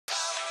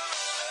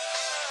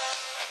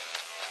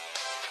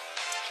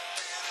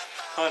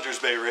Hunters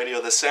Bay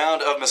Radio, the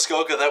sound of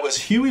Muskoka. That was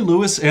Huey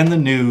Lewis and the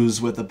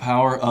News with The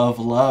Power of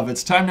Love.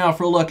 It's time now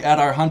for a look at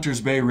our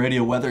Hunters Bay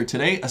Radio weather.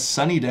 Today, a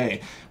sunny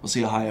day. We'll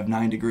see a high of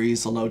 9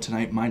 degrees, the low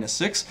tonight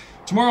 -6.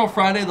 Tomorrow,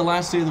 Friday, the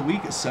last day of the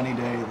week, a sunny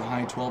day, the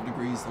high 12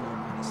 degrees, the low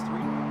 -3.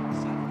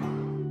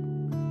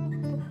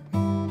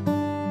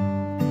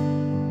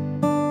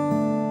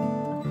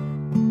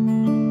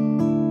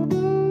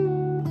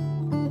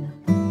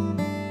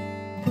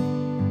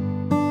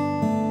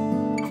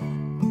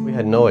 We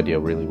had no idea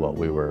really what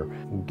we were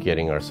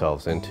getting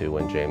ourselves into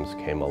when James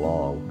came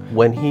along.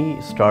 When he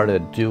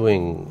started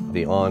doing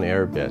the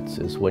on-air bits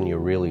is when you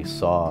really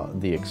saw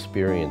the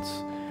experience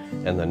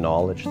and the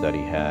knowledge that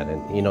he had,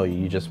 and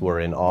you just were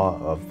in awe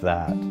of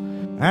that.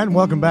 And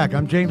welcome back.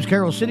 I'm James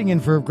Carroll, sitting in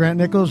for Grant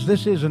Nichols.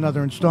 This is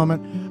another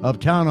installment of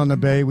Town on the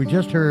Bay. We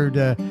just heard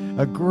a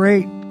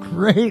great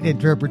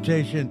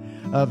interpretation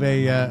of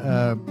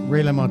a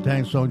Ray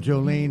LaMontagne song,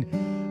 Jolene.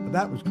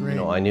 That was great.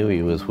 I knew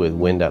he was with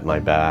wind at my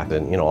back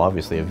and,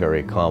 obviously a very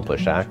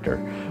accomplished actor.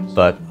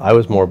 But I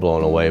was more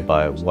blown away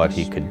by what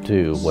he could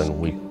do when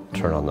we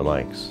turn on the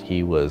mics.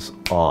 He was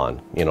on,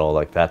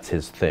 like that's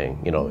his thing.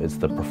 It's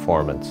the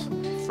performance.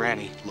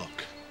 Franny,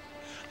 look,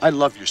 I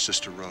love your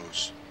sister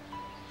Rose.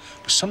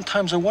 But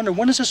sometimes I wonder,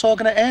 when is this all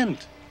going to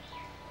end?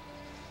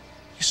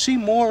 You see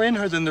more in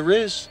her than there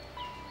is.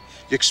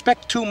 You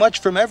expect too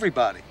much from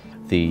everybody.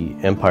 The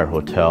Empire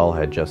Hotel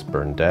had just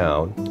burned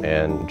down,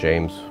 and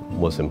James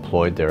was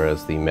employed there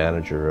as the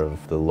manager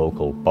of the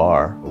local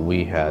bar.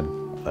 We had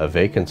a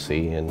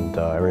vacancy, and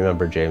I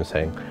remember James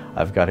saying,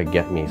 "I've got to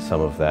get me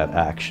some of that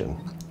action."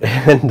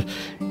 And,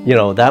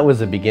 that was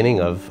the beginning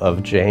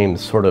of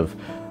James sort of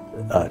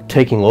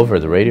taking over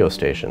the radio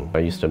station. I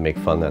used to make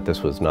fun that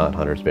this was not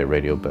Hunters Bay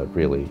Radio, but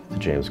really the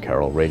James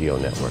Carroll Radio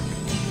Network.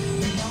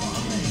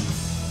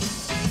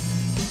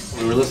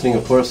 We were listening,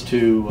 of course,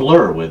 to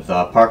Blur with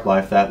Park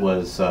Life. That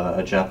was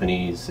a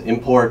Japanese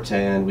import,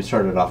 and we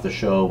started off the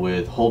show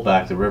with Hold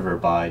Back the River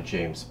by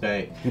James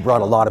Bay. He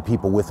brought a lot of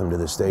people with him to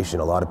the station,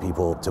 a lot of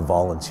people to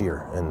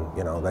volunteer, and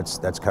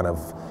that's kind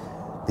of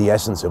the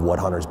essence of what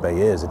Hunters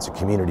Bay is. It's a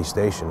community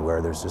station where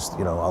there's just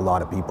a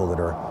lot of people that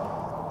are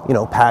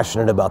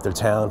passionate about their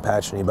town,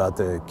 passionate about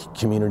the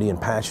community, and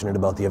passionate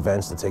about the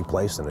events that take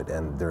place in it,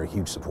 and they're a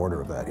huge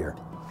supporter of that here.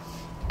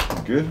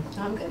 Good?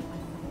 I'm good.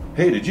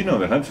 Hey, did you know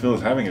that Huntsville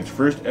is having its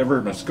first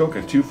ever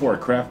Muskoka 2-4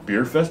 Craft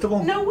Beer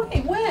Festival? No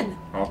way, when?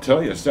 I'll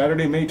tell you,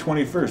 Saturday, May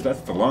 21st.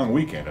 That's the long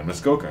weekend in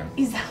Muskoka.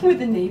 Is that where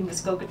the name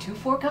Muskoka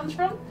 2-4 comes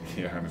from?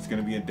 Yeah, and it's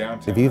going to be in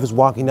downtown. If he was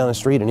walking down the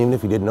street, and even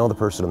if he didn't know the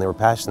person and they were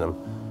passing him,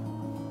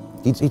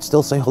 he'd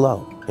still say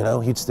hello,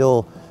 he'd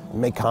still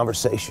make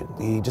conversation.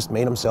 He just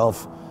made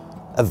himself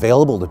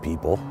available to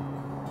people.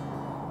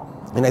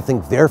 And I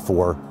think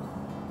therefore,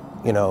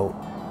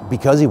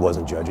 because he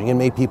wasn't judging, it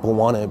made people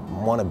want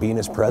to be in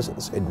his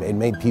presence. It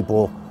made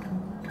people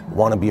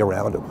want to be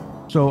around him.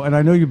 So, and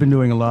I know you've been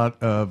doing a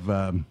lot of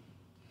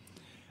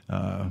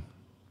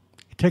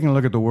taking a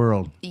look at the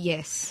world.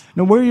 Yes.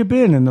 Now, where have you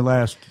been in the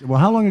last,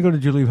 how long ago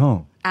did you leave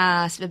home?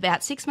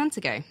 About 6 months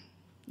ago.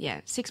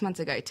 Yeah, 6 months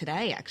ago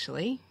today,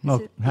 actually.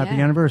 Oh, happy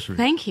anniversary.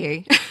 Thank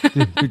you.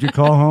 Did you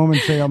call home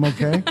and say, I'm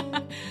okay?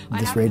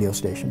 This radio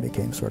station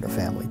became sort of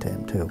family to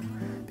him, too,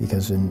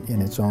 because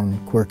in its own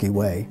quirky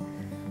way,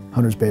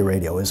 Hunters Bay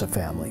Radio is a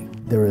family.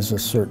 There is a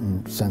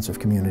certain sense of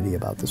community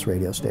about this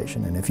radio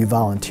station, and if you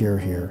volunteer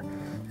here,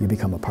 you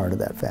become a part of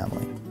that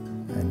family,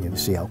 and you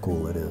see how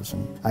cool it is.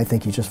 And I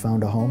think he just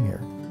found a home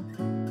here.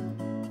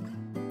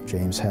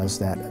 James has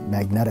that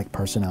magnetic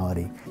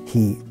personality.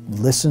 He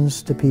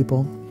listens to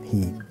people,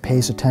 he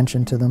pays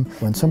attention to them.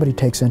 When somebody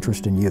takes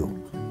interest in you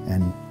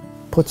and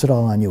puts it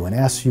all on you and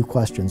asks you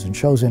questions and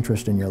shows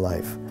interest in your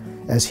life,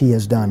 as he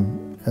has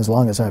done as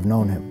long as I've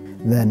known him,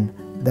 then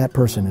that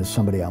person is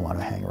somebody I want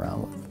to hang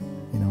around with.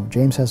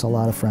 James has a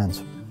lot of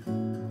friends.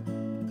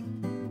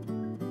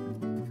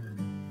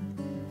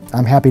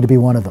 I'm happy to be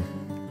one of them,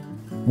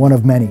 one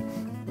of many.